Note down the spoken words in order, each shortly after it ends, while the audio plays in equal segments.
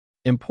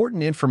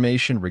Important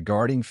information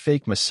regarding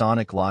fake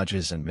Masonic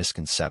lodges and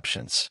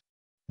misconceptions.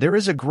 There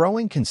is a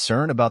growing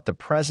concern about the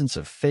presence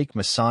of fake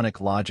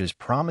Masonic lodges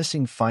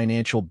promising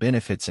financial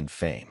benefits and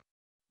fame.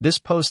 This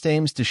post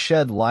aims to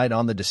shed light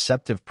on the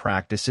deceptive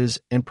practices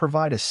and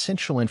provide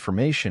essential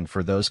information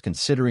for those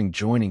considering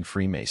joining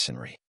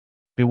Freemasonry.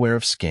 Beware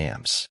of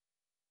scams.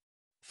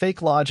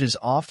 Fake lodges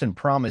often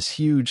promise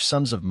huge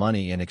sums of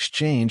money in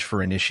exchange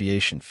for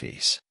initiation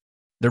fees.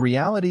 The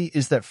reality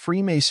is that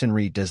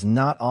Freemasonry does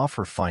not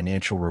offer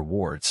financial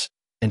rewards,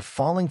 and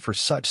falling for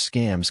such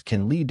scams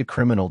can lead to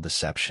criminal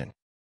deception.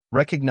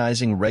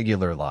 Recognizing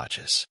regular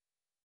lodges.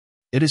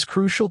 It is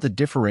crucial to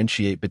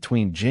differentiate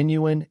between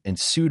genuine and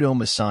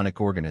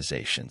pseudo-Masonic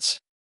organizations.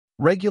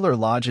 Regular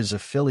lodges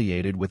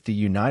affiliated with the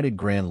United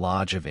Grand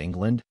Lodge of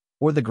England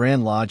or the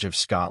Grand Lodge of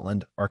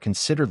Scotland are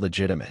considered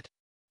legitimate.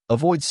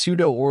 Avoid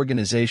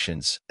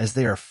pseudo-organizations as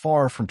they are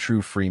far from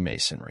true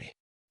Freemasonry.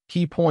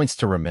 Key points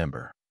to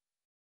remember.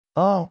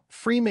 A.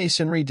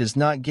 Freemasonry does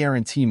not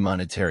guarantee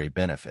monetary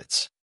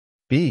benefits.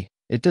 B.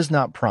 It does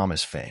not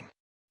promise fame.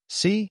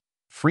 C.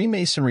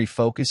 Freemasonry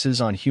focuses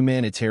on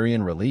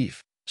humanitarian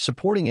relief,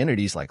 supporting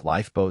entities like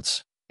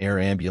lifeboats, air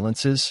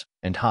ambulances,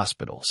 and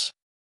hospitals.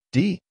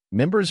 D.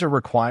 Members are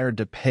required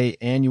to pay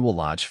annual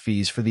lodge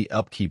fees for the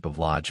upkeep of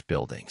lodge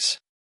buildings.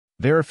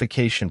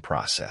 Verification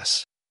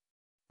process.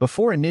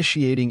 Before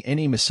initiating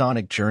any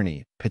Masonic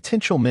journey,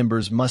 potential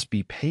members must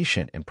be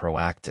patient and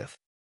proactive.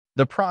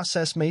 The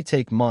process may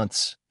take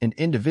months, and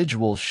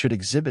individuals should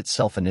exhibit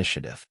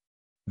self-initiative.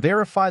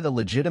 Verify the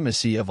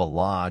legitimacy of a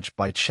lodge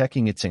by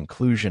checking its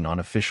inclusion on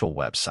official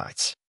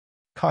websites.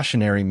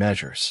 Cautionary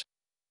measures.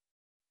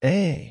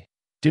 A.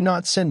 Do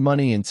not send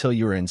money until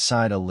you are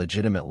inside a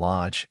legitimate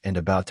lodge and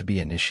about to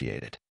be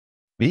initiated.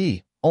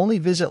 B. Only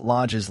visit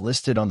lodges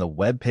listed on the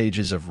web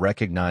pages of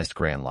recognized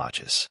Grand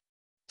Lodges.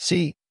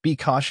 C. Be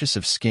cautious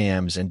of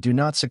scams and do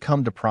not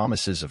succumb to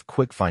promises of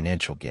quick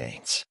financial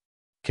gains.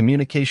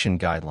 Communication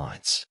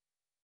guidelines.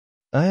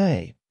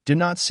 A. Do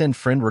not send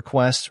friend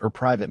requests or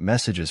private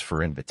messages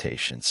for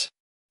invitations.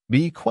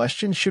 B.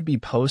 Questions should be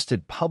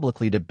posted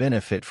publicly to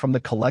benefit from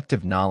the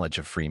collective knowledge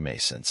of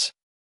Freemasons.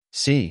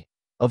 C.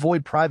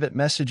 Avoid private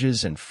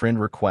messages and friend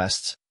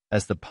requests,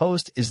 as the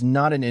post is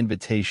not an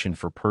invitation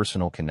for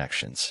personal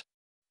connections.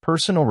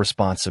 Personal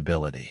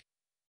responsibility.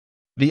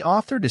 The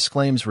author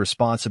disclaims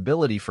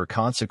responsibility for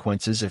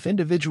consequences if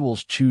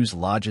individuals choose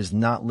lodges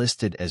not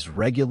listed as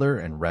regular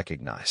and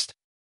recognized.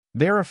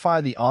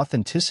 Verify the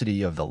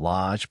authenticity of the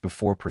lodge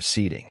before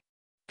proceeding.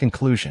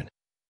 Conclusion.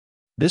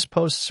 This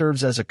post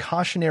serves as a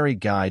cautionary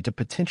guide to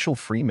potential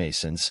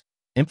Freemasons,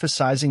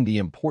 emphasizing the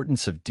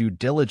importance of due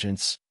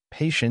diligence,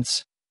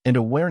 patience, and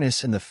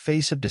awareness in the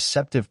face of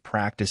deceptive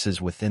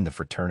practices within the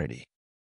fraternity.